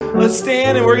Let's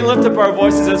stand and we're going to lift up our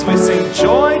voices as we sing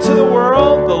Joy to the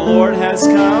world, the Lord has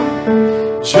come.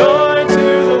 Joy to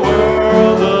the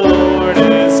world, the Lord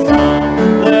is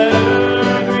come. Let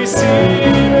earth receive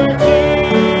her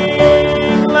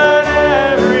King. Let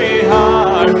every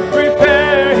heart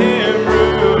prepare him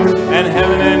room. And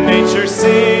heaven and nature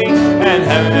sing, and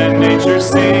heaven and nature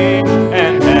sing,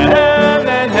 and heaven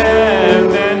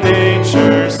and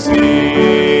nature sing.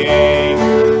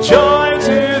 Joy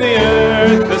to the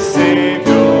earth, the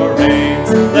Savior reigns.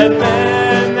 Let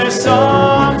men their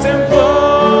songs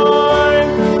employ,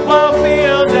 while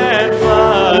fields and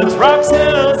floods, rocks,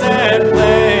 hills, and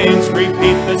plains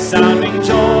repeat the sounding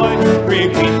joy,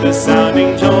 repeat the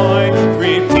sounding joy,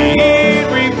 repeat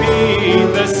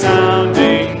the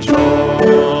sounding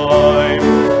joy.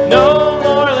 No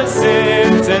more let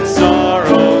sins and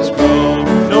sorrows grow,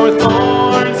 nor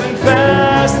thorns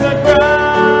infest the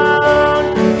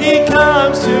ground. He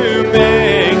comes to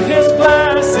make his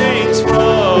blessings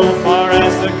flow, far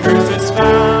as the curse is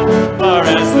found, far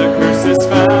as the curse is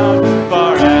found,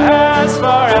 far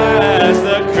as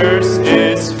the curse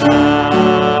is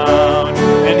found.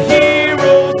 And he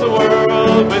rules the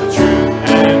world with truth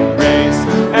and grace,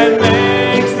 and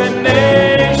makes the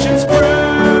nations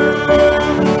prove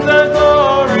the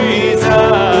glories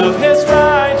of his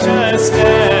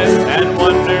righteousness, and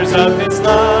wonders of his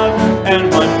love,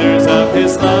 and wonders of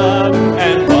his love,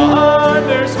 and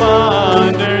wonders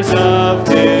of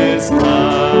his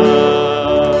love.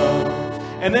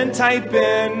 And then type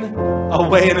in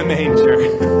away in a manger.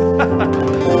 I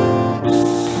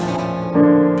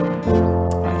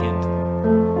can't.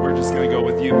 We're just going to go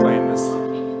with you playing this.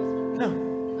 No.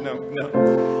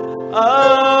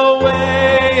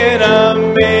 Away in a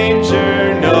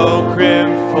manger, no crib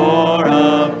for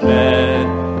a bed.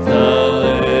 The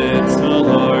little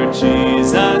Lord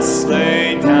Jesus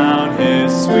laid down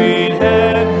his sweet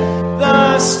head.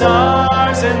 The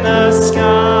stars in the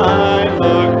sky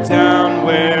looked down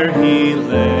where he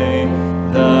lay.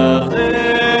 The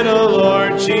little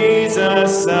Lord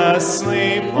Jesus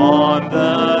asleep on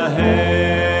the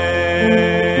hay.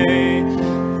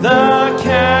 The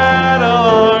cattle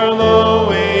are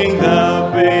lowing, the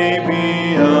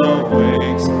baby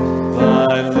awakes,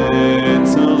 but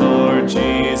little Lord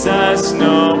Jesus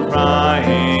no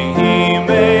crying he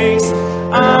makes.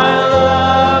 I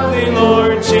love thee,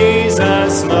 Lord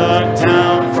Jesus, look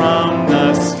down from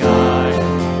the sky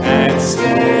and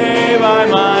stay by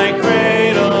my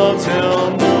cradle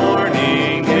till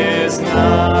morning is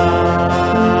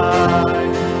nigh.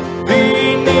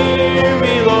 Be near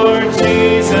me, Lord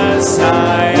Jesus,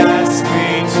 I ask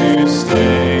thee to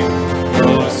stay.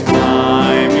 Close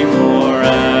by me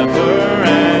forever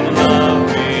and love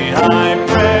me, I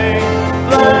pray.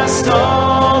 Bless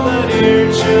all the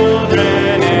dear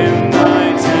children in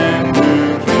thy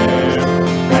tender care,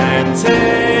 and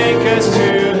take us to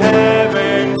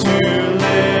heaven to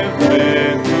live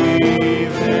with thee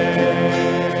there.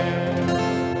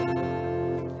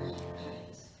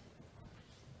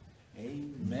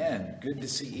 Amen. Good to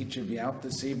see each of you out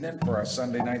this evening for our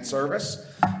Sunday night service.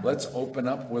 Let's open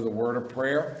up with a word of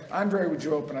prayer. Andre, would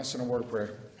you open us in a word of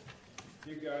prayer?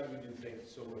 Dear God, we do thank you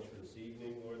so much for this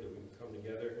evening, Lord, that we can come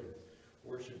together and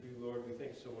worship you, Lord. We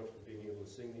thank you so much for being able to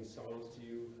sing these songs to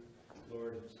you,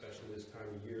 Lord, especially this time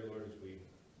of year, Lord, as we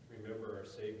remember our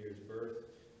Savior's birth.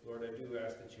 Lord, I do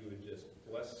ask that you would just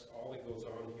bless all that goes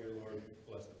on here, Lord.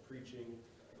 Bless the preaching,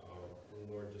 and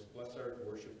Lord, just bless our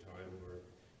worship time, Lord.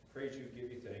 Praise you, give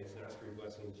you thanks, and ask for your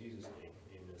blessing in Jesus' name.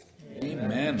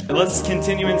 Amen. Let's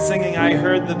continue in singing I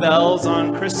Heard the Bells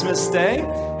on Christmas Day,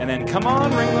 and then come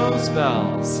on, ring those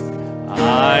bells.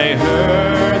 I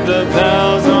heard the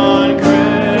bells on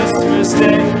Christmas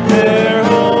Day, their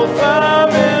old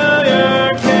familiar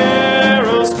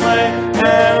carols play,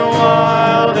 and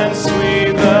wild and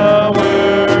sweet the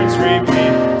words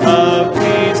repeat of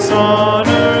peace on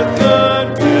earth,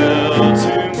 goodwill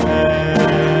to men.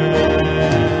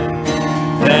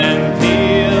 Then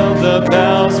pealed the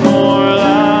bells more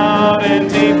loud and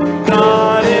deep,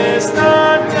 God is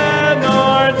not dead,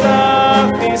 nor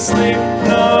doth he sleep.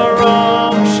 The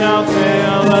wrong shall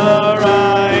fail, the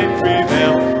right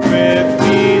prevail, with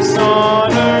peace on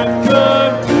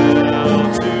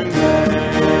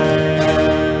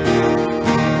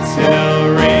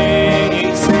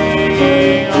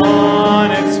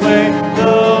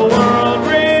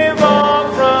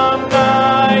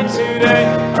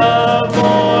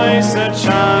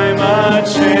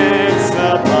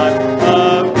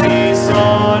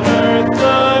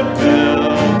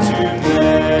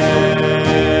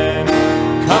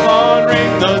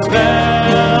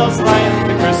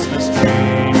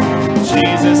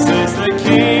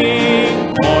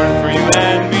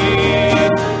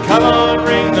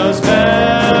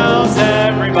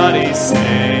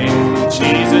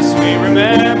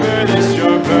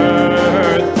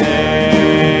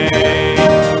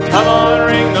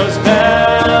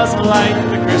light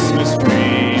the Christmas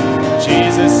tree.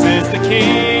 Jesus is the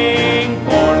King,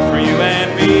 born for you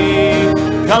and me.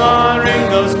 Come on, ring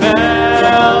those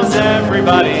bells,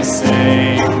 everybody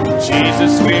sing.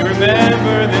 Jesus, we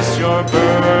remember this your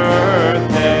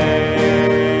birthday.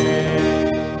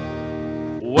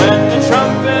 When the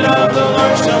trumpet of the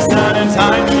Lord shall sound and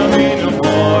time shall be no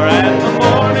more, and the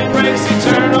morning breaks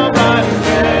eternal, bright and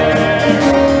fair,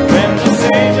 when the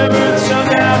sage of earth shall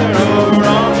gather over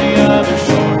on the other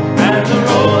shore, and the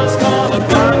roll is called of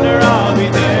thunder, I'll be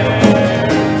there.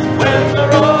 When the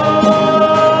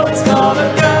roll is called of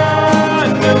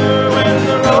thunder, when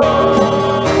the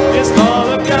roll is called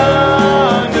of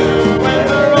thunder, when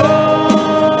the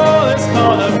roll is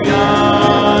called of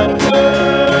thunder,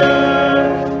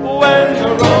 when the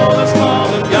roll is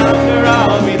called of thunder,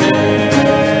 I'll be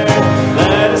there.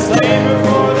 Let us labor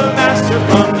for the Master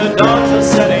from the dawn till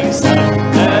setting sun.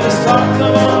 Let us talk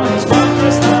of all his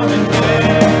wondrous love and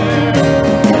care.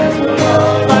 When the roll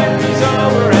of life is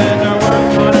over and our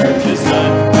work on earth is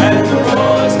done, when the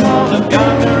roll is called of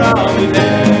thunder, I'll be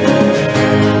there.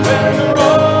 When the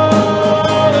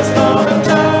roll is called of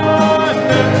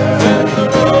thunder, when the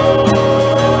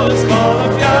roll is called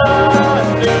of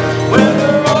thunder, when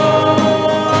the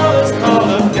roll is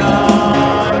called of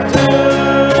thunder,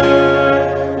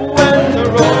 when the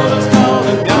roll is called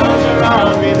of thunder,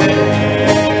 I'll be there.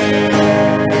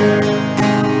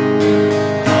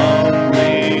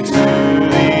 Humbly to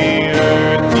the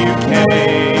earth you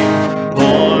came,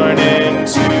 born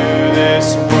into this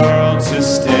world to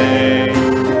stay.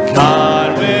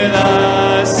 God with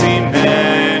us,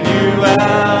 Emmanuel.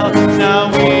 Now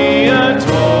we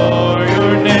adore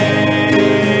your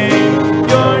name.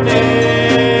 Your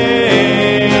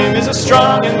name is a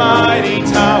strong and mighty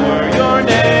tower. Your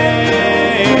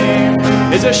name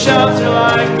is a shelter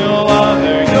like no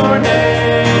other. Your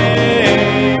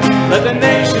name, let the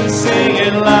nations sing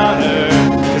it louder,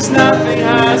 'cause nothing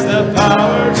has the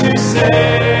power to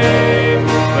save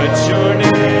but your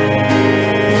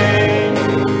name.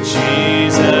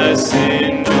 Jesus,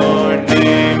 in your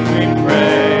name we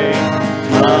pray.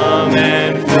 Come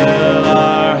and fill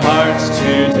our hearts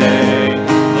today.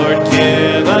 Lord,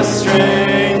 give us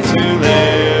strength to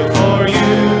live for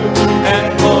you and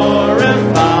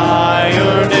glorify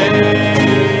your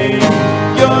name.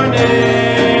 Your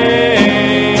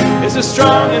name is a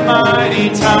strong and mighty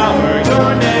tower.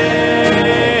 Your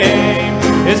name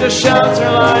is a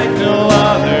shelter like no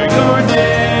other. Your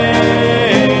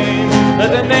name,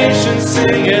 let the nations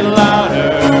sing it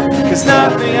louder, 'cause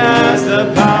nothing has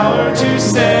the power to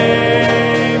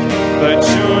save but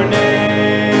your name.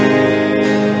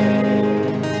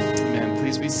 And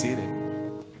please be seated.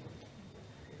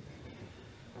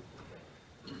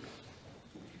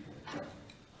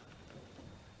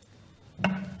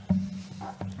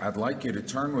 I'd like you to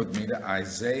turn with me to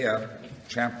Isaiah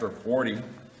chapter 40.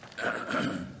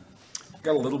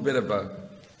 Got a little bit of a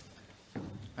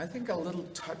little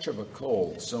touch of a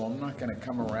cold, so I'm not going to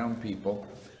come around people.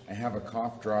 I have a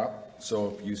cough drop,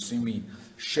 so if you see me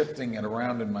shifting it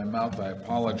around in my mouth, I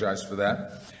apologize for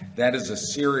that. That is a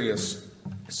serious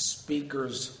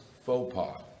speaker's faux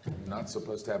pas. You're not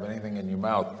supposed to have anything in your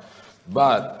mouth,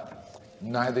 but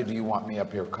neither do you want me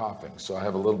up here coughing, so I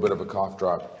have a little bit of a cough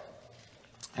drop.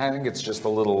 I think it's just a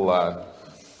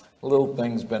little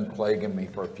thing's been plaguing me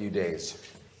for a few days.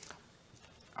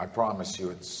 I promise you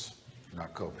it's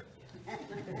not COVID.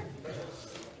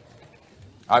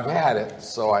 I've had it,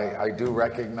 so I do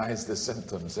recognize the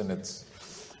symptoms, and it's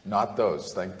not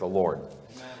those, thank the Lord.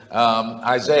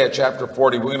 Isaiah chapter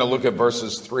 40, we're going to look at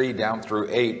verses 3 down through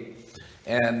 8.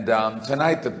 And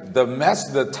tonight,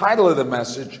 the title of the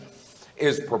message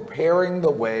is Preparing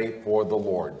the Way for the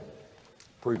Lord.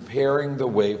 Preparing the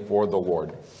way for the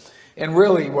Lord. And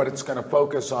really what it's going to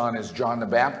focus on is John the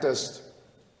Baptist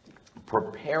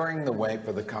preparing the way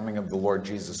for the coming of the Lord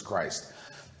Jesus Christ.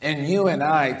 And you and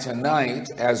I tonight,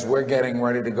 as we're getting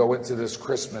ready to go into this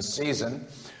Christmas season,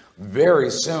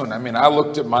 very soon. I mean, I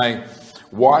looked at my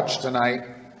watch tonight.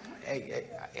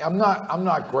 I'm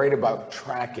not great about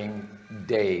tracking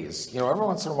days. You know, every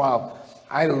once in a while,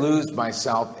 I lose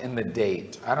myself in the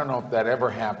date. I don't know if that ever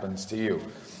happens to you.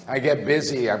 I get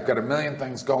busy, I've got a million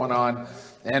things going on,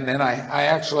 and then I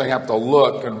actually have to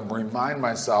look and remind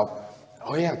myself,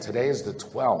 oh yeah, today is the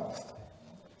 12th.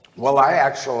 Well, I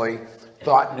actually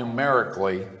thought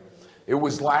numerically it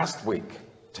was last week,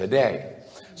 today.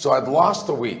 So I'd lost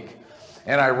a week,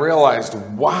 and I realized,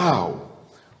 wow,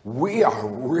 we are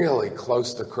really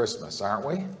close to Christmas, aren't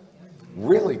we?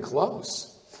 Really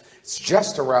close. It's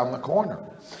just around the corner.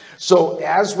 So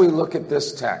as we look at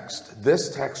this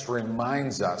text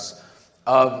reminds us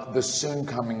of the soon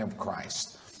coming of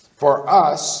Christ. For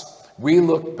us, we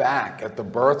look back at the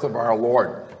birth of our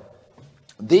Lord.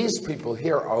 These people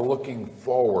here are looking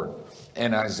forward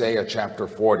in Isaiah chapter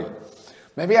 40.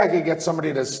 Maybe I could get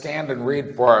somebody to stand and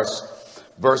read for us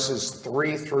verses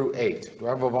 3 through 8. Do I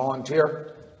have a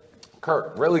volunteer?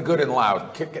 Kurt, really good and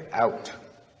loud. Kick it out.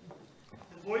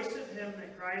 The voice of him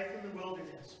that crieth in the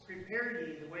wilderness, prepare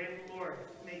ye the way of the Lord,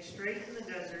 make straight in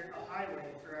the desert a highway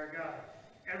for our God.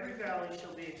 Every valley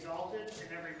shall be exalted,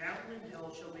 and every mountain and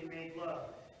hill shall be made low,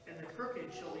 and the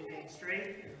crooked shall be made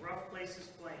straight, and the rough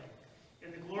places plain.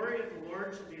 And the glory of the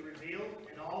Lord shall be revealed,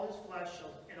 and all flesh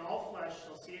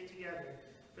shall see it together,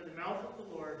 for the mouth of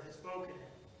the Lord has spoken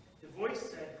it. The voice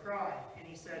said, Cry, and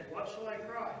he said, What shall I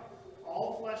cry?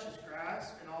 All flesh is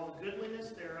grass, and all the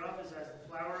goodliness thereof is as the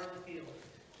flower of the field.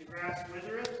 The grass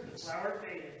withereth, the flower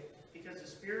fadeth, because the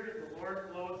Spirit of the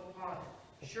Lord bloweth upon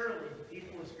it. Surely the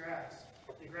people is grass.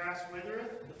 The grass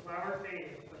withereth, the flower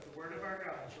fadeth, but the word of our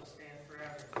God shall stand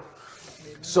forever.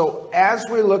 So as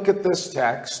we look at this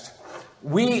text,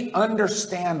 we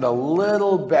understand a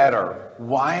little better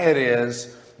why it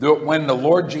is that when the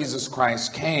Lord Jesus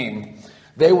Christ came,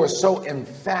 they were so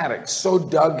emphatic, so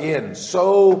dug in,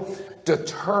 so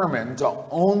determined to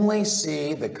only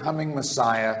see the coming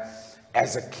Messiah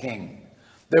as a king.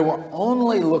 They were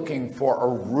only looking for a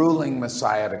ruling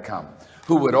Messiah to come,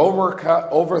 who would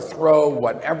overthrow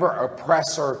whatever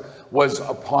oppressor was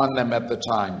upon them at the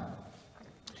time.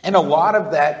 And a lot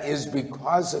of that is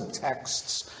because of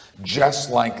texts just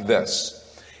like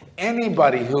this.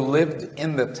 Anybody who lived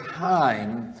in the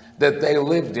time that they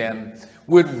lived in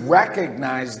would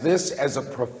recognize this as a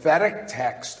prophetic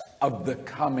text of the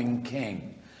coming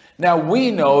king. Now, we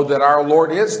know that our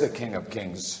Lord is the King of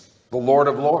Kings, the Lord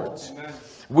of Lords. Amen.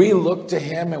 We look to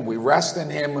him and we rest in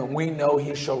him, and we know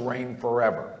he shall reign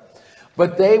forever.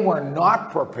 But they were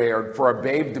not prepared for a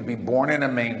babe to be born in a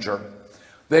manger.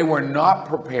 They were not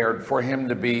prepared for him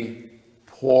to be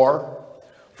poor,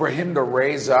 for him to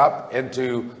raise up and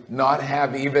to not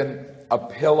have even a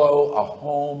pillow, a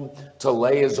home to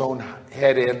lay his own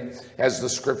head in, as the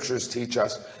scriptures teach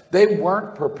us. They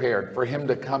weren't prepared for him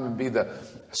to come and be the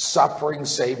suffering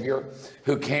Savior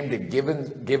who came to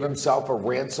give himself a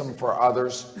ransom for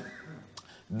others.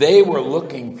 They were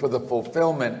looking for the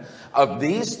fulfillment of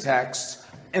these texts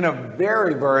in a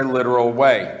very, very literal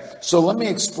way. So let me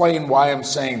explain why I'm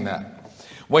saying that.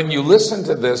 When you listen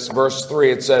to this, verse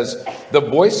 3, it says, The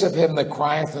voice of him that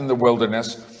crieth in the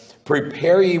wilderness,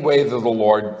 prepare ye way to the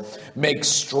Lord, make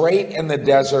straight in the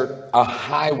desert a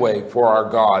highway for our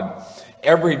God.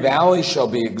 Every valley shall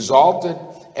be exalted,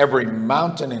 every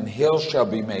mountain and hill shall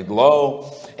be made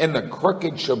low, and the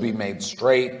crooked shall be made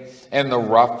straight, and the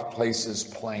rough places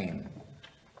plain.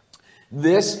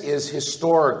 This is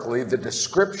historically the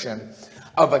description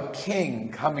of a king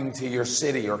coming to your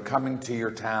city or coming to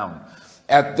your town.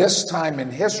 At this time in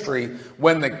history,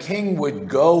 when the king would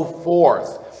go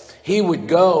forth, he would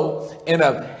go, and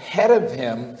ahead of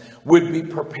him would be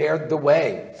prepared the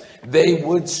way. They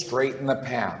would straighten the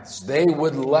paths. They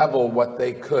would level what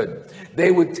they could.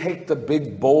 They would take the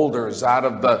big boulders out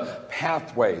of the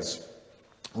pathways.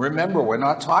 Remember, we're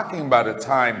not talking about a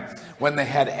time when they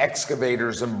had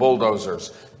excavators and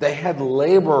bulldozers. They had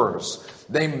laborers.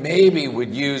 They maybe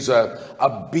would use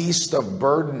a beast of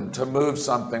burden to move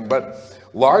something, but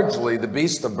largely the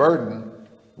beast of burden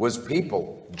was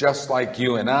people, just like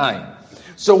you and I.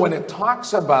 So when it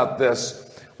talks about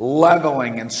this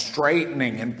leveling and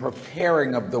straightening and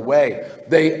preparing of the way,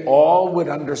 they all would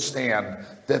understand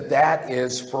that that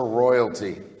is for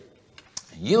royalty.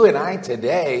 You and I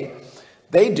today,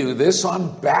 they do this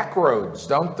on back roads,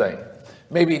 don't they?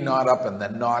 Maybe not up in the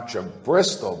notch of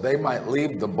Bristol. They might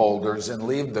leave the boulders and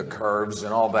leave the curves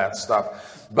and all that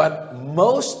stuff. But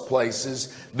most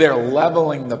places, they're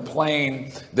leveling the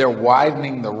plain, they're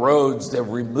widening the roads, they're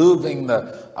removing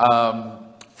the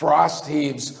frost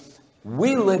heaves.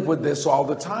 We live with this all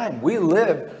the time. We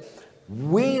live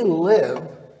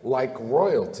like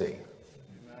royalty.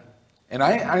 And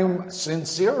I'm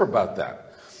sincere about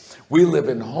that. We live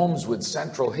in homes with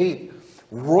central heat.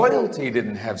 Royalty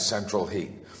didn't have central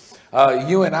heat.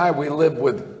 You and I, we live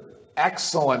with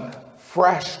excellent,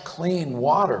 fresh, clean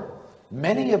water.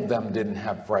 Many of them didn't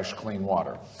have fresh, clean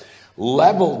water.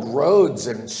 Leveled roads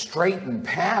and straightened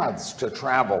paths to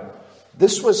travel.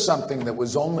 This was something that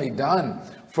was only done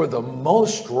for the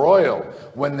most royal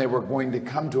when they were going to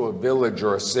come to a village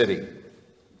or a city.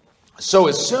 So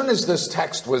as soon as this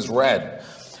text was read,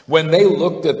 when they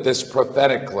looked at this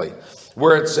prophetically,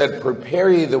 where it said,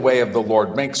 prepare ye the way of the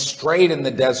Lord, make straight in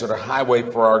the desert a highway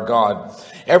for our God.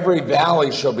 Every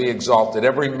valley shall be exalted,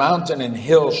 every mountain and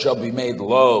hill shall be made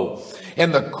low,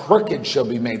 and the crooked shall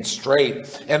be made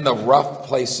straight, and the rough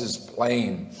places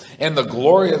plain. And the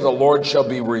glory of the Lord shall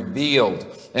be revealed,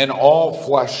 and all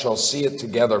flesh shall see it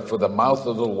together, for the mouth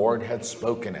of the Lord had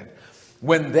spoken it.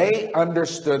 When they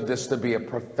understood this to be a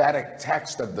prophetic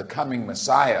text of the coming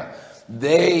Messiah,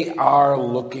 they are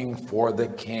looking for the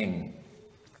King.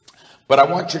 But I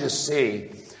want you to see,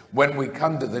 when we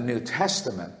come to the New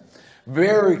Testament,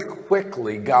 very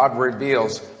quickly God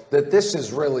reveals that this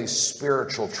is really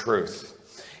spiritual truth.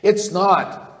 It's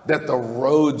not that the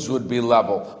roads would be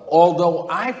level, although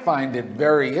I find it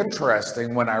very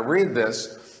interesting when I read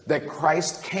this, that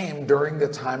Christ came during the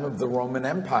time of the Roman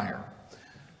Empire,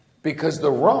 because the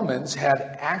Romans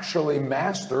had actually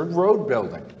mastered road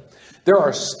building. There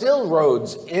are still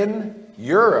roads in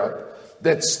Europe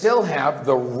that still have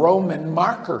the Roman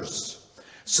markers.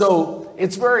 So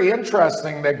it's very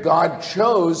interesting that God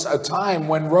chose a time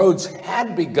when roads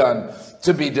had begun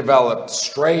to be developed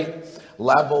straight,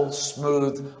 level,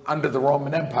 smooth under the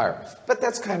Roman Empire. But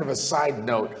that's kind of a side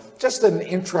note. Just an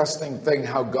interesting thing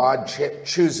how God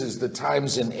chooses the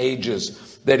times and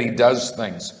ages that he does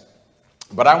things.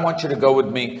 But I want you to go with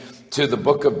me to the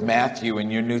book of Matthew in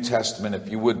your New Testament, if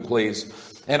you would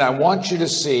please. And I want you to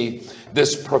see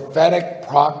this prophetic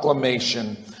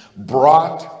proclamation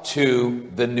brought to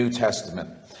the New Testament.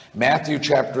 Matthew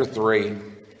chapter 3.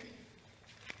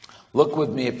 Look with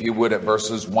me, if you would, at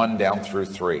verses 1 down through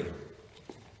 3.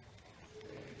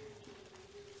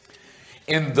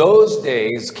 In those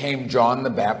days came John the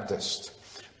Baptist,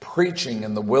 preaching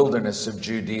in the wilderness of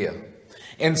Judea,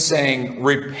 and saying,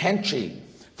 Repent ye,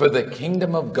 for the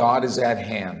kingdom of God is at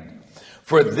hand.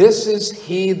 For this is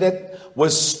he that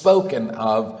was spoken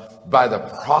of by the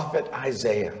prophet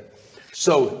Isaiah.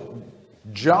 So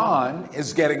John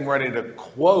is getting ready to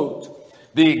quote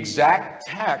the exact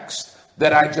text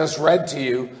that I just read to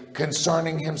you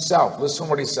concerning himself. Listen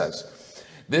what he says.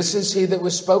 This is he that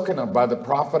was spoken of by the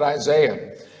prophet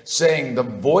Isaiah, saying, The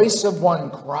voice of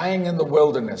one crying in the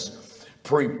wilderness,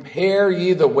 Prepare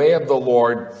ye the way of the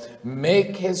Lord,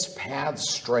 make his paths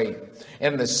straight.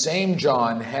 And the same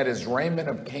John had his raiment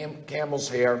of camel's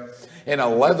hair, and a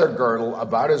leather girdle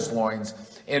about his loins,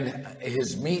 and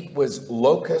his meat was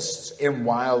locusts and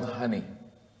wild honey.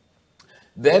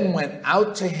 Then went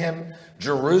out to him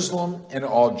Jerusalem and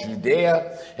all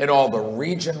Judea and all the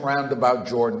region round about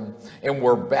Jordan, and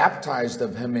were baptized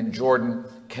of him in Jordan,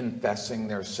 confessing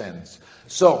their sins.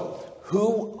 So,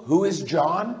 who is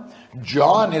John?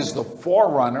 John is the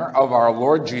forerunner of our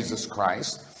Lord Jesus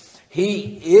Christ.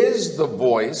 He is the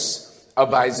voice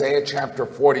of Isaiah chapter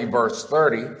 40, verse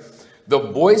 30, the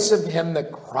voice of him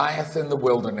that crieth in the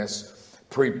wilderness,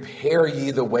 Prepare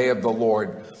ye the way of the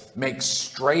Lord, make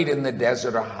straight in the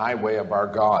desert a highway of our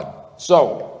God.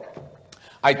 So,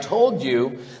 I told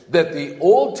you that the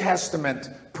Old Testament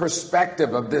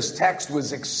perspective of this text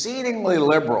was exceedingly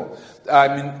literal.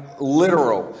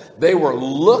 They were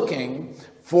looking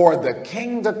for the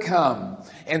king to come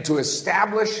and to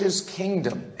establish his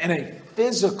kingdom in a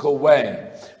physical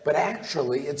way. But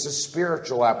actually, it's a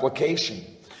spiritual application.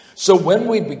 So when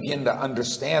we begin to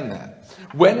understand that,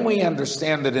 when we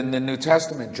understand that in the New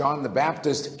Testament, John the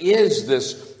Baptist is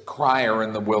this crier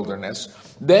in the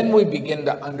wilderness, then we begin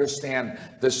to understand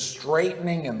the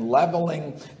straightening and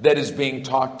leveling that is being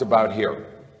talked about here.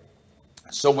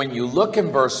 So when you look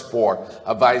in verse 4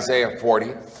 of Isaiah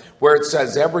 40, where it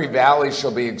says, Every valley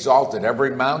shall be exalted,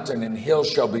 every mountain and hill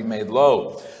shall be made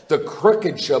low, the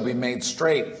crooked shall be made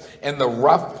straight, and the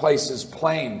rough places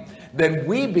plain, then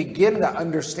we begin to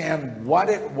understand what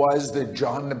it was that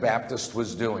John the Baptist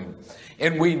was doing.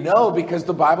 And we know because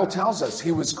the Bible tells us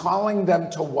he was calling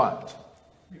them to what?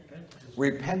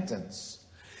 Repentance.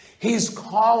 He's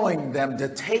calling them to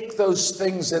take those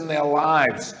things in their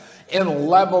lives and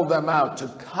level them out, to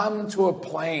come to a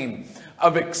plane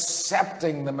of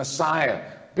accepting the Messiah,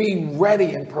 being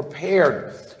ready and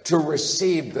prepared to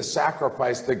receive the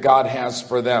sacrifice that God has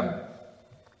for them.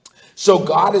 So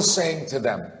God is saying to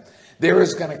them, there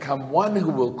is going to come one who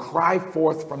will cry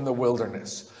forth from the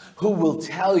wilderness, who will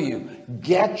tell you,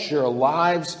 get your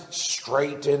lives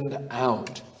straightened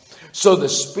out. So the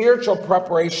spiritual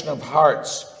preparation of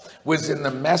hearts was in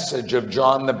the message of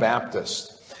John the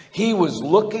Baptist. He was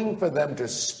looking for them to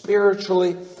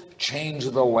spiritually change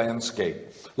the landscape.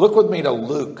 Look with me to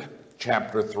Luke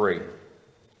chapter 3.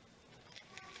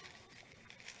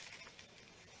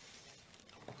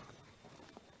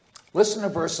 Listen to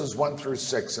verses 1 through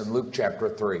 6 in Luke chapter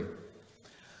 3.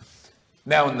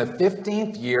 Now in the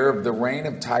 15th year of the reign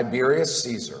of Tiberius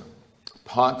Caesar,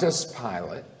 Pontius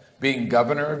Pilate being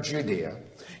governor of Judea,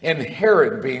 and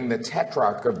Herod being the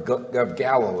tetrarch of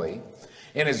Galilee,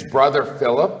 and his brother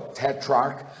Philip,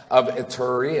 tetrarch of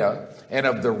Iturea, and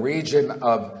of the region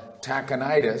of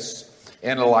Tachonitis,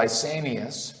 and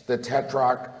Lysanias, the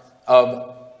tetrarch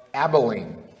of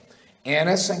Abilene.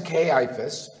 Annas and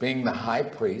Caiaphas, being the high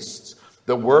priests,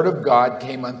 the word of God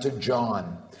came unto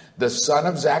John, the son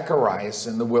of Zacharias,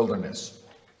 in the wilderness.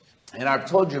 And I've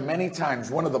told you many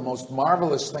times, one of the most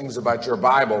marvelous things about your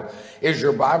Bible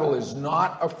is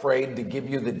not afraid to give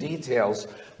you the details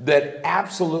that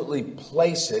absolutely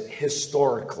place it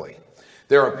historically.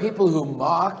 There are people who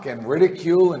mock and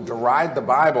ridicule and deride the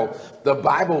Bible. The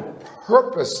Bible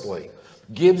purposely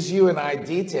gives you and I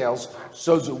details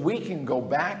so that we can go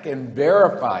back and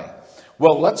verify.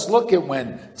 Well, let's look at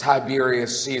when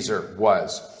Tiberius Caesar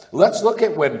was. Let's look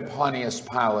at when Pontius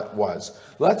Pilate was.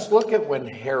 Let's look at when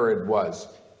Herod was.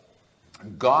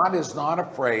 God is not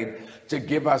afraid to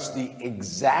give us the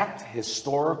exact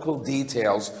historical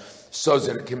details so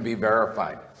that it can be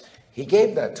verified. He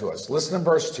gave that to us. Listen to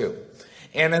verse 2.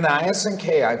 Ananias and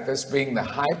Caiaphas, being the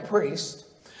high priest,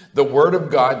 the word of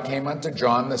God came unto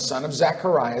John, the son of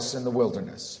Zacharias, in the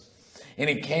wilderness. And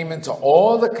he came into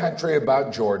all the country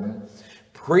about Jordan,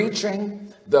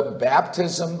 preaching the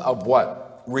baptism of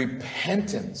what?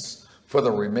 Repentance for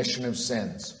the remission of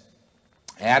sins.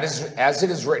 As it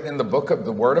is written in the book of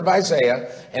the word of Isaiah,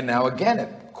 and now again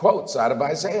it quotes out of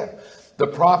Isaiah, the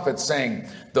prophet saying,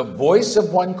 the voice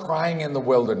of one crying in the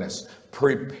wilderness,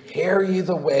 prepare ye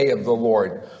the way of the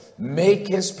Lord, make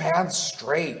his paths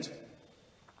straight.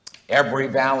 Every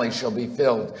valley shall be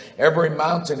filled, every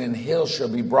mountain and hill shall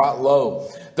be brought low,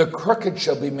 the crooked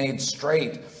shall be made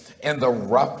straight, and the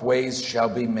rough ways shall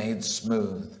be made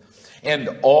smooth.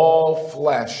 And all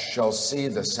flesh shall see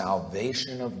the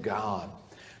salvation of God.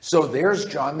 So there's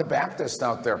John the Baptist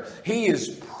out there. He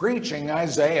is preaching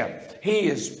Isaiah. He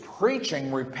is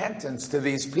preaching repentance to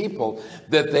these people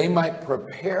that they might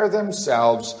prepare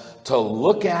themselves to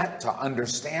look at, to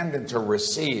understand, and to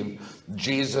receive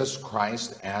Jesus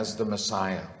Christ as the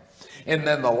Messiah. And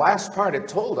then the last part, it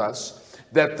told us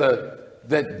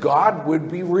that God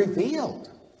would be revealed.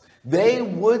 They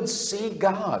would see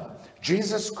God.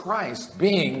 Jesus Christ,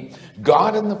 being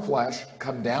God in the flesh,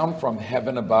 come down from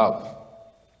heaven above.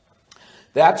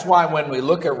 That's why when we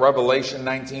look at Revelation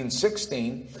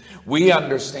 19:16, we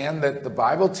understand that the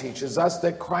Bible teaches us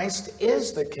that Christ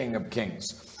is the King of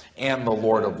Kings and the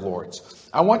Lord of Lords.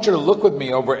 I want you to look with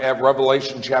me over at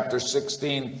Revelation chapter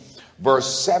 16,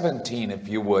 verse 17, if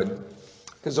you would,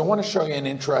 because I want to show you an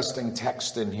interesting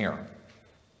text in here.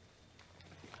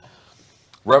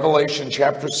 Revelation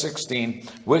chapter 16,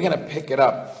 we're going to pick it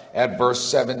up at verse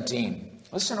 17.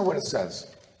 Listen to what it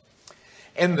says.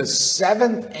 And the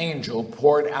seventh angel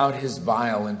poured out his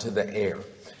vial into the air.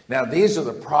 Now, these are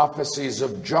the prophecies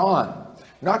of John,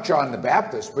 not John the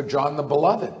Baptist, but John the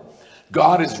Beloved.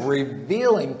 God is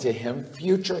revealing to him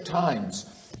future times,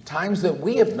 times that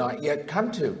we have not yet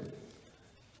come to.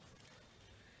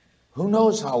 Who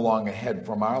knows how long ahead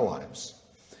from our lives?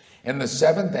 And the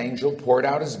seventh angel poured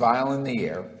out his vial in the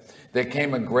air. There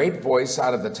came a great voice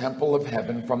out of the temple of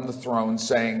heaven from the throne,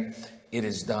 saying, it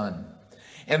is done.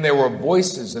 And there were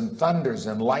voices and thunders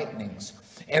and lightnings.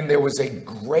 And there was a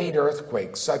great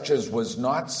earthquake, such as was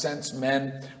not since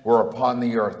men were upon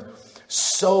the earth.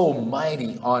 So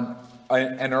mighty on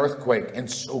an earthquake, and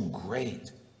so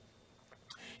great.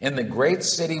 And the great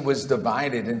city was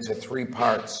divided into three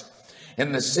parts.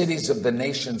 And the cities of the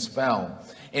nations fell.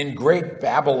 And great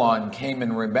Babylon came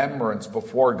in remembrance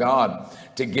before God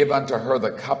to give unto her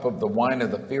the cup of the wine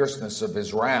of the fierceness of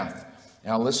his wrath.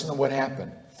 Now listen to what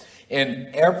happened.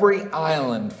 And every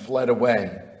island fled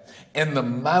away, and the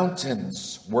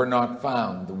mountains were not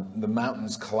found. The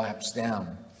mountains collapsed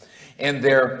down. And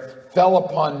there fell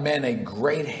upon men a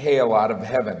great hail out of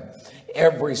heaven,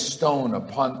 every stone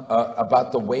upon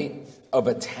about the weight of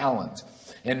a talent.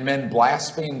 And men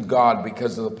blasphemed God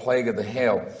because of the plague of the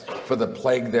hail, for the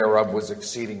plague thereof was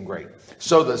exceeding great.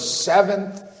 So the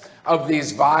seventh of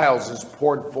these vials is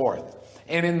poured forth.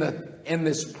 And in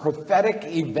this prophetic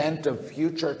event of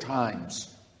future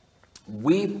times,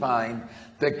 we find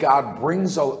that God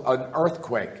brings an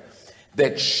earthquake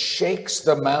that shakes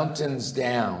the mountains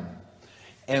down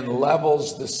and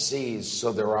levels the seas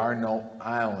so there are no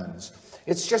islands.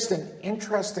 It's just an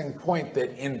interesting point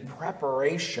that in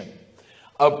preparation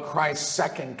of Christ's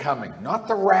second coming, not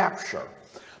the rapture,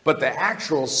 but the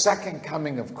actual second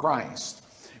coming of Christ,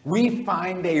 we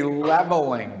find a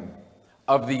leveling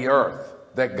of the earth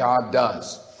that God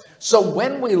does. So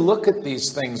when we look at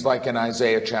these things like in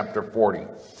Isaiah chapter 40,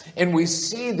 and we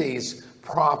see these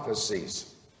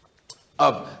prophecies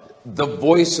of the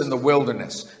voice in the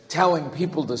wilderness telling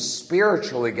people to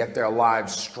spiritually get their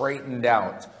lives straightened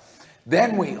out,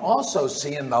 Then we also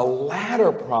see in the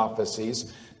latter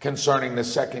prophecies concerning the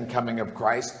second coming of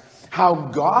Christ, how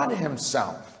God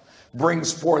himself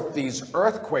brings forth these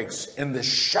earthquakes and this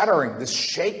shuddering, this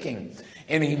shaking,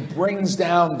 and he brings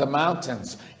down the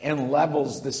mountains and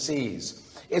levels the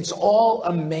seas. It's all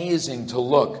amazing to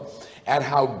look at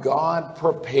how God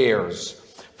prepares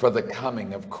for the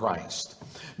coming of Christ.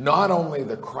 Not only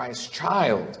the Christ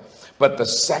child, but the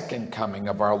second coming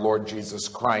of our Lord Jesus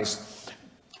Christ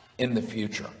in the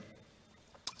future.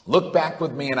 Look back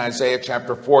with me in Isaiah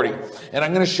chapter 40, and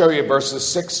I'm going to show you verses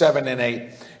 6, 7, and 8.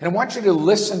 And I want you to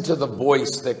listen to the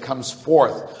voice that comes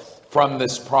forth from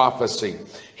this prophecy.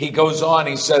 He goes on,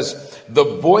 he says, the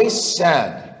voice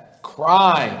said,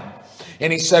 cry.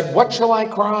 And he said, what shall I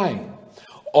cry?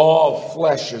 All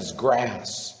flesh is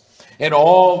grass, and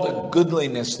all the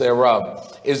goodliness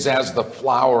thereof is as the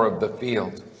flower of the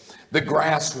field. The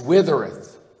grass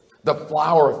withereth, the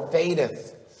flower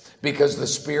fadeth, because the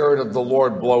Spirit of the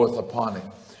Lord bloweth upon it.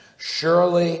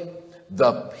 Surely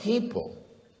the people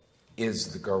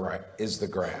is the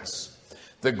grass.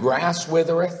 The grass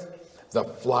withereth, the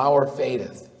flower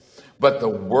fadeth, but the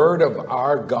word of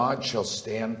our God shall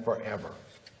stand forever.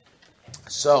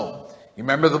 So, you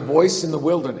remember the voice in the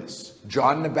wilderness,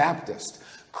 John the Baptist,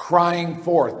 crying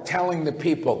forth, telling the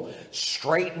people,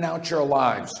 straighten out your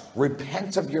lives,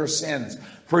 repent of your sins,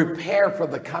 prepare for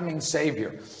the coming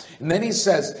Savior. And then he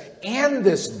says, and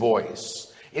this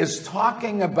voice is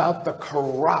talking about the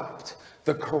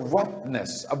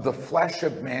corruptness of the flesh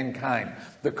of mankind,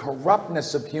 the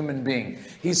corruptness of human being.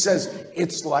 He says,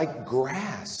 it's like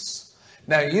grass.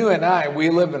 Now, you and I, we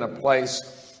live in a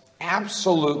place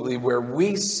absolutely where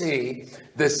we see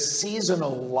the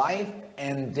seasonal life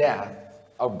and death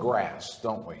of grass,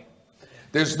 don't we?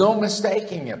 There's no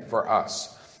mistaking it for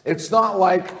us. It's not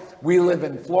like we live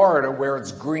in Florida where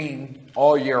it's green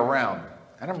all year round.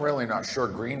 And I'm really not sure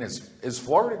green is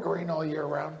Florida green all year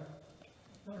round?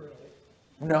 Not really.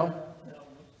 No? No.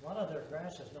 A lot of their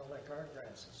grasses, not like our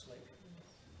grass. It's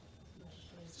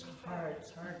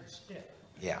hard and stiff.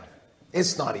 Yeah.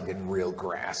 It's not even real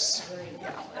grass.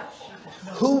 Yeah.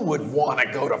 Who would want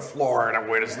to go to Florida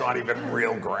where there's not even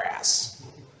real grass?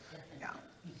 Yeah.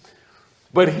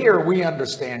 But here we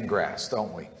understand grass,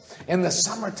 don't we? In the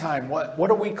summertime, what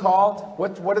are we called?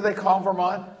 What do they call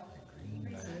Vermont?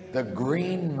 The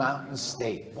Green Mountain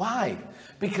State. Why?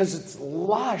 Because it's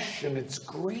lush and it's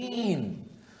green.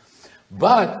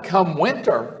 But come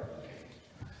winter,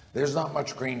 there's not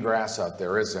much green grass out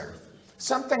there, is there?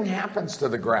 Something happens to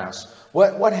the grass.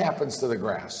 What happens to the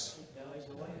grass?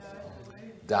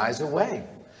 Dies away.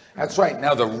 That's right.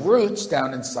 Now the roots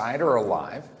down inside are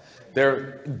alive.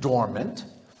 They're dormant.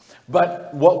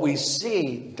 But what we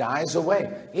see dies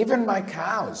away. Even my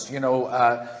cows,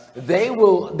 they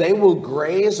will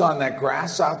graze on that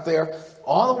grass out there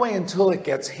all the way until it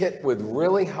gets hit with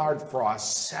really hard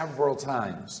frost several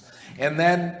times. And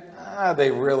then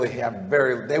they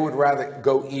would rather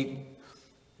go eat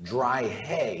dry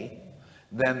hay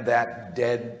than that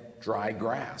dead, dry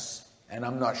grass. And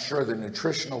I'm not sure the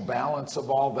nutritional balance of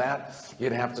all that.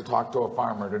 You'd have to talk to a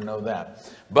farmer to know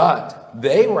that. But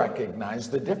they recognize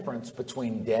the difference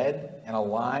between dead and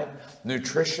alive,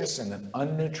 nutritious and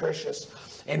unnutritious.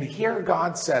 And here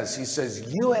God says, he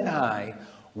says, you and I,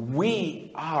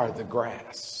 we are the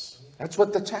grass. That's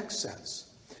what the text says.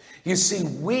 You see,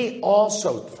 we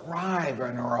also thrive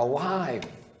and are alive.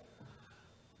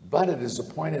 But it is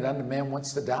appointed unto man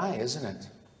once to die, isn't it?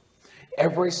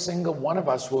 Every single one of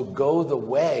us will go the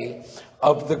way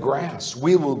of the grass.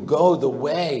 We will go the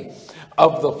way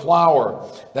of the flower.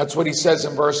 That's what he says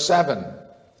in verse 7.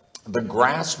 The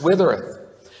grass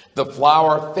withereth, the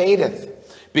flower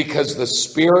fadeth, because the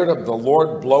Spirit of the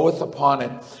Lord bloweth upon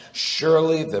it.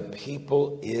 Surely the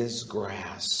people is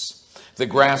grass. The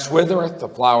grass withereth, the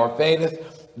flower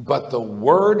fadeth, but the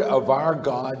word of our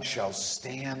God shall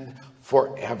stand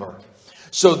forever.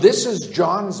 So this is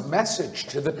John's message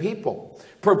to the people.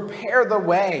 Prepare the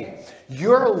way.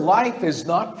 Your life is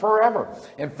not forever.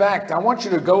 In fact, I want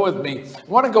you to go with me. I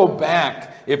want to go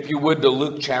back, if you would, to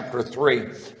Luke chapter 3,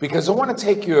 because I want to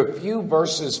take you a few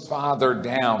verses farther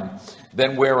down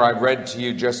than where I read to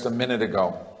you just a minute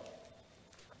ago.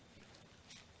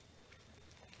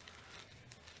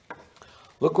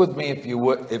 Look with me, if you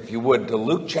would, to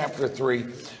Luke chapter 3,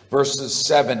 verses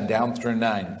 7 down through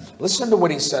 9. Listen to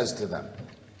what he says to them.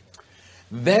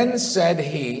 Then said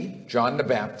he, John the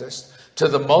Baptist, to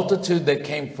the multitude that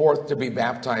came forth to be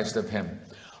baptized of him,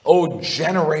 O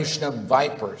generation of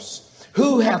vipers,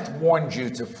 who hath warned you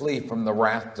to flee from the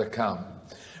wrath to come?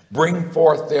 Bring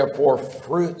forth therefore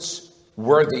fruits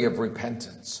worthy of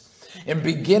repentance, and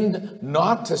begin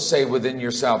not to say within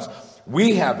yourselves,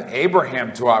 We have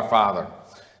Abraham to our father.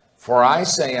 For I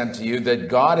say unto you that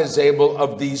God is able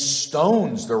of these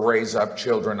stones to raise up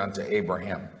children unto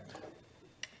Abraham.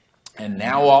 And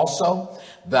now also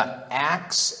the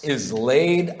axe is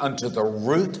laid unto the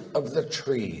root of the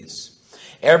trees.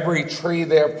 Every tree,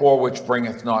 therefore, which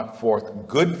bringeth not forth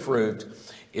good fruit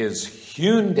is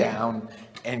hewn down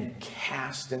and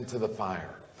cast into the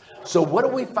fire. So what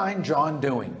do we find John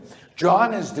doing?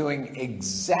 John is doing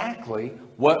exactly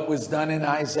what was done in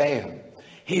Isaiah.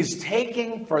 He's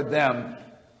taking for them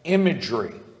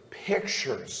imagery,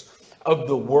 pictures of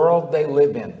the world they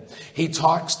live in. He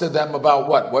talks to them about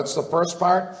what? What's the first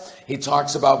part? He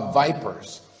talks about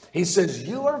vipers. He says,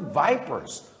 you are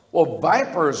vipers. Well,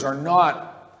 vipers are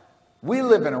not, we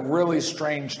live in a really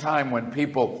strange time when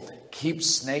people keep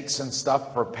snakes and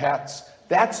stuff for pets.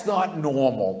 That's not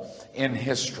normal in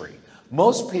history.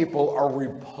 Most people are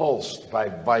repulsed by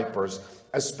vipers,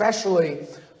 especially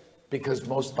because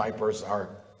most vipers are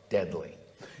deadly.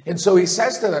 And so he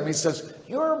says to them, he says,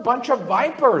 you're a bunch of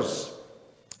vipers.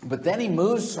 But then he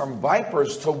moves from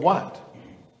vipers to what?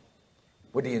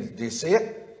 Do you see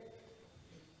it?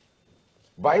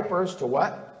 Vipers to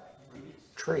what?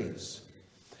 Trees.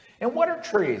 And what are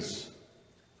trees?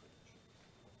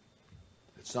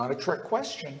 It's not a trick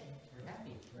question.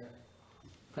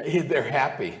 They're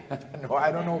happy. No,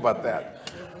 I don't know about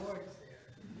that.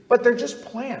 But they're just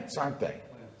plants, aren't they?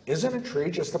 Isn't a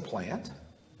tree just a plant?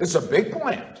 It's a big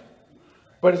plant,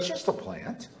 but it's just a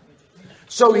plant.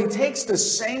 So he takes the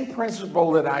same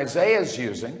principle that Isaiah is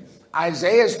using.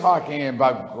 Isaiah is talking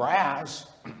about grass.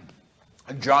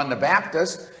 John the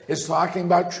Baptist is talking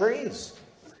about trees.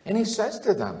 And he says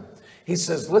to them, he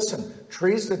says, listen,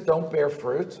 trees that don't bear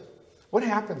fruit, what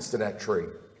happens to that tree?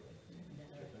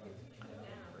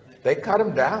 They cut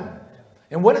them down.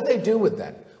 And what do they do with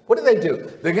that? What do they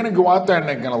do? They're going to go out there and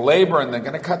they're going to labor and they're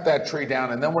going to cut that tree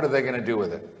down. And then what are they going to do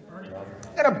with it?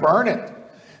 They're going to burn it.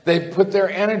 They put their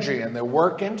energy and their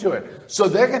work into it. So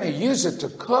they're going to use it to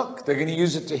cook. They're going to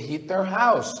use it to heat their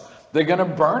house. They're going to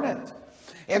burn it.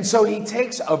 And so he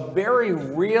takes a very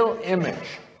real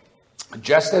image,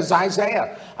 just as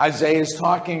Isaiah. Isaiah is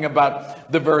talking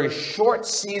about the very short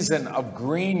season of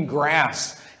green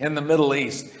grass in the Middle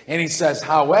East. And he says,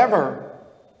 however,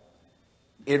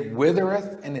 it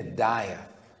withereth and it dieth.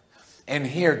 And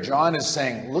here John is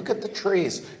saying, look at the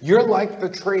trees. You're like the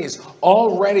trees.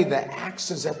 Already the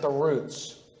axe is at the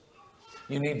roots.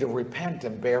 You need to repent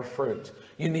and bear fruit.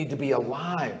 You need to be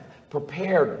alive,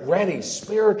 prepared, ready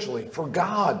spiritually for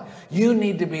God. You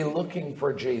need to be looking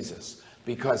for Jesus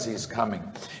because he's coming.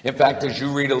 In fact, as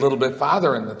you read a little bit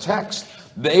farther in the text,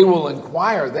 they will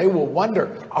inquire, they will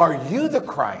wonder, are you the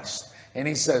Christ? And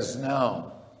he says,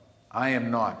 no, I am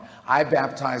not. I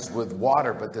baptize with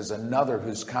water, but there's another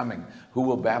who's coming who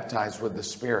will baptize with the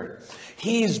Spirit.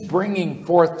 He's bringing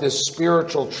forth this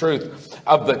spiritual truth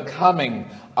of the coming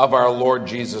of our Lord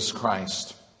Jesus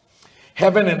Christ.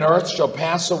 Heaven and earth shall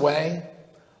pass away,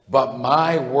 but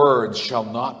my words shall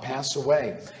not pass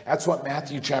away. That's what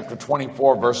Matthew chapter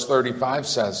 24, verse 35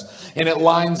 says. And it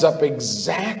lines up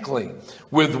exactly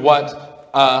with what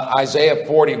Isaiah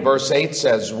 40, verse 8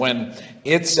 says, when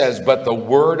it says, but the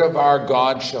word of our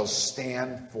God shall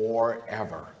stand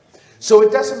forever. So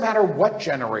it doesn't matter what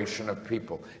generation of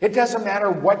people. It doesn't matter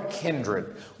what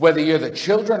kindred, whether you're the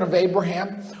children of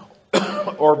Abraham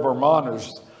or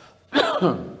Vermonters.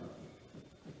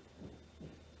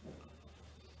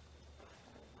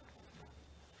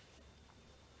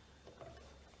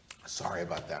 Sorry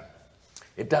about that.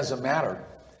 It doesn't matter.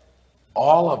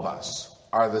 All of us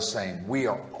are the same. We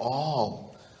are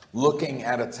all looking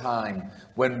at a time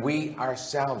when we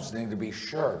ourselves need to be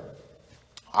sure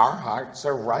our hearts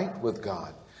are right with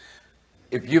God.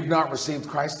 If you've not received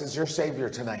Christ as your Savior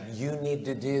tonight, you need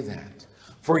to do that.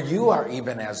 For you are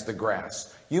even as the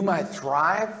grass. You might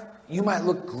thrive, you might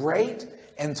look great,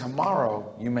 and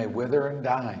tomorrow you may wither and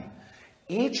die.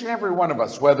 Each and every one of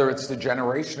us, whether it's the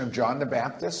generation of John the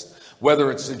Baptist,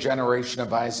 whether it's the generation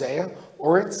of Isaiah,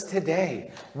 or it's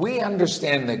today, we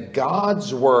understand that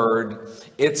God's word,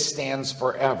 it stands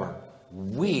forever.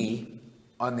 We,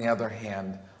 on the other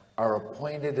hand, are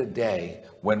appointed a day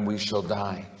when we shall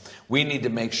die. We need to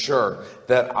make sure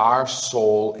that our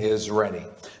soul is ready.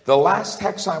 The last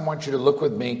text I want you to look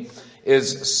with me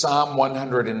is Psalm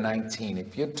 119.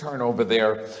 If you turn over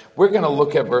there, we're going to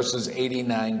look at verses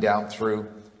 89 down through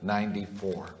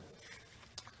 94.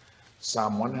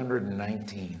 Psalm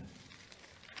 119.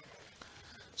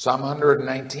 Psalm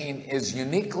 119 is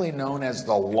uniquely known as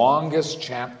the longest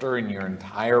chapter in your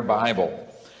entire Bible.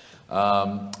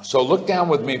 So look down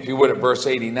with me, if you would, at verse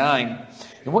 89.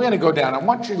 And we're going to go down. I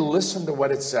want you to listen to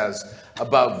what it says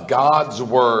about God's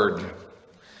word.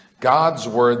 God's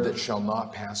word that shall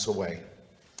not pass away.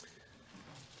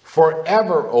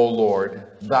 Forever, O Lord,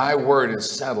 thy word is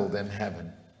settled in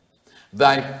heaven.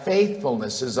 Thy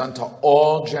faithfulness is unto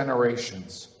all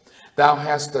generations. Thou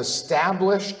hast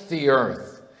established the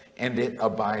earth, and it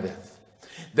abideth.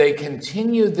 They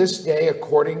continue this day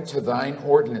according to thine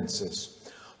ordinances,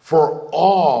 for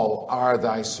all are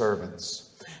thy servants.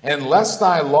 Unless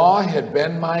thy law had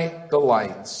been my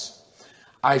delights,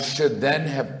 I should then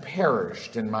have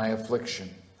perished in my affliction.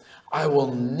 I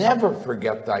will never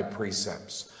forget thy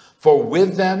precepts, for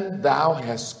with them thou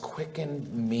hast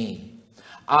quickened me.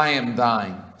 I am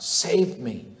thine, save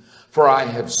me, for I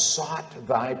have sought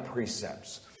thy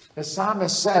precepts. The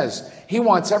psalmist says he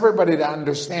wants everybody to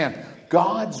understand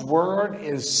God's word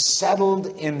is settled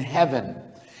in heaven.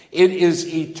 It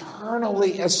is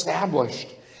eternally established.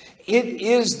 It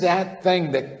is that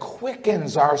thing that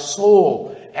quickens our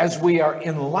soul as we are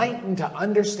enlightened to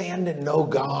understand and know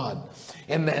God.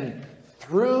 And then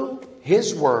through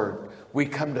his word, we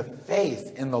come to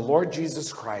faith in the Lord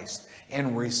Jesus Christ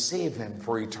and receive him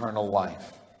for eternal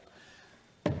life.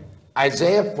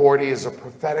 Isaiah 40 is a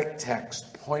prophetic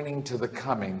text pointing to the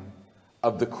coming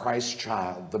of the Christ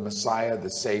child, the Messiah, the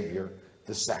Savior,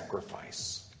 the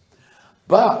sacrifice.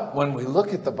 But when we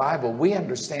look at the Bible, we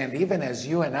understand, even as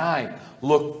you and I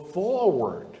look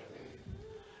forward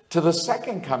to the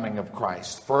second coming of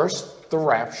Christ. First, the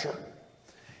rapture.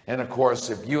 And of course,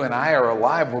 if you and I are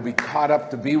alive, we'll be caught up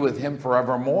to be with him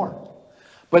forevermore.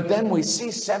 But then we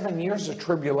see 7 years of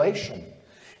tribulation.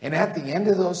 And at the end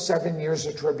of those 7 years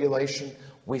of tribulation,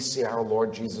 we see our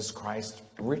Lord Jesus Christ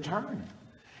return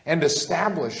and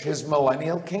establish his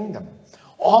millennial kingdom.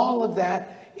 All of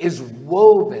that is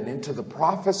woven into the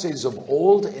prophecies of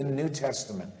Old and New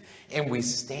Testament, and we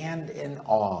stand in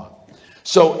awe.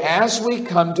 So as we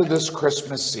come to this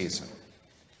Christmas season,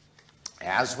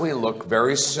 as we look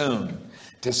very soon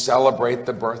to celebrate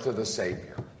the birth of the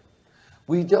Savior,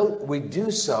 we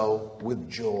do so with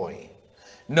joy,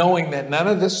 knowing that none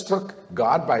of this took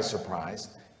God by surprise.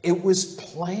 It was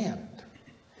planned.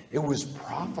 It was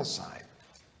prophesied.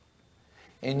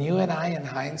 And you and I, in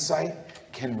hindsight,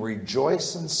 can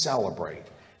rejoice and celebrate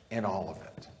in all of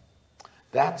it.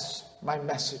 That's my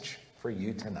message for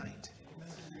you tonight.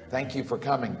 Thank you for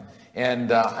coming.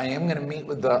 And I am going to meet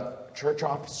with the church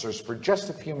officers for just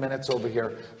a few minutes over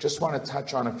here. Just want to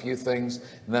touch on a few things,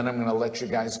 and then I'm going to let you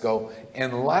guys go.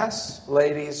 Unless,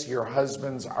 ladies, your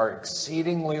husbands are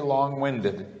exceedingly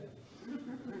long-winded,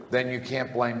 then you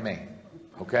can't blame me.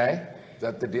 Okay? Is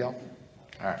that the deal?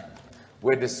 All right.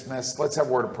 We're dismissed. Let's have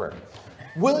a word of prayer.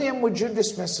 William, would you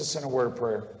dismiss us in a word of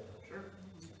prayer? Sure.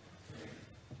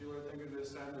 Lord, thank you for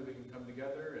this time that we can come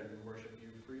together and worship you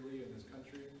freely in this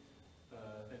country.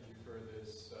 Thank you for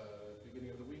this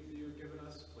beginning of the week that you've given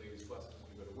us. Please bless us as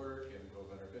we go to work and go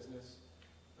about our business.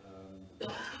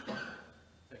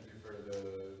 Thank you for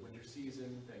the winter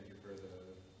season. Thank you for the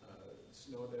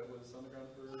snow that was on the ground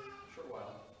for a short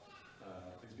while.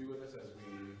 Please be with us as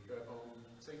we drive home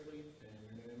safely. In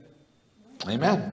your name, amen. Amen.